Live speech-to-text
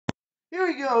Here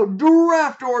we go.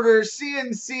 Draft order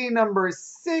C&C number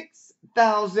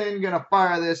 6,000. Gonna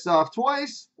fire this off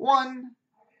twice. 1,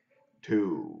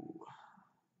 2.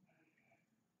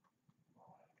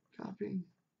 Copy.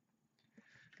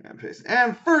 And paste.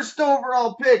 And first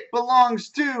overall pick belongs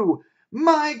to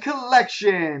my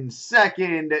collection.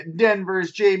 Second,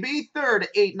 Denver's JB. Third,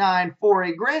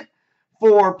 8-9-4-8 Grant.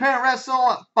 4, Parent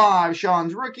Wrestle. 5,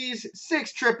 Sean's Rookies.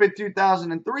 6, Trippett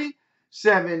 2003.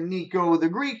 7, Nico the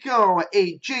Greco.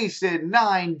 8, Jason.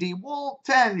 9, D. Wool.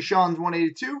 10, Sean's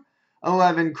 182.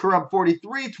 11, Crub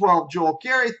 43. 12, Joel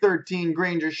Carey. 13,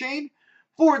 Granger Shane.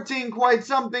 14, Quite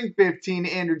Something. 15,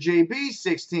 Andrew JB.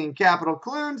 16, Capital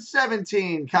Clune.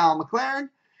 17, Kyle McLaren.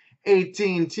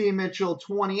 18, T. Mitchell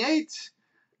 28.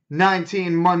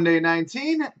 19, Monday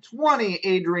 19. 20,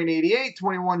 Adrian 88.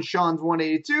 21, Sean's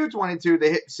 182. 22, The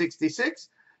Hit 66.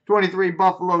 23,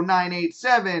 Buffalo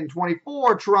 987.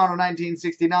 24, Toronto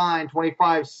 1969.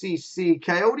 25, CC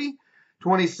Coyote.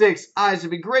 26, Eyes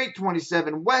of a Great.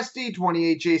 27, Westy.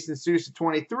 28, Jason Sousa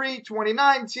 23.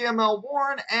 29, TML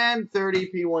Warren. And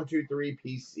 30, P123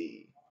 PC.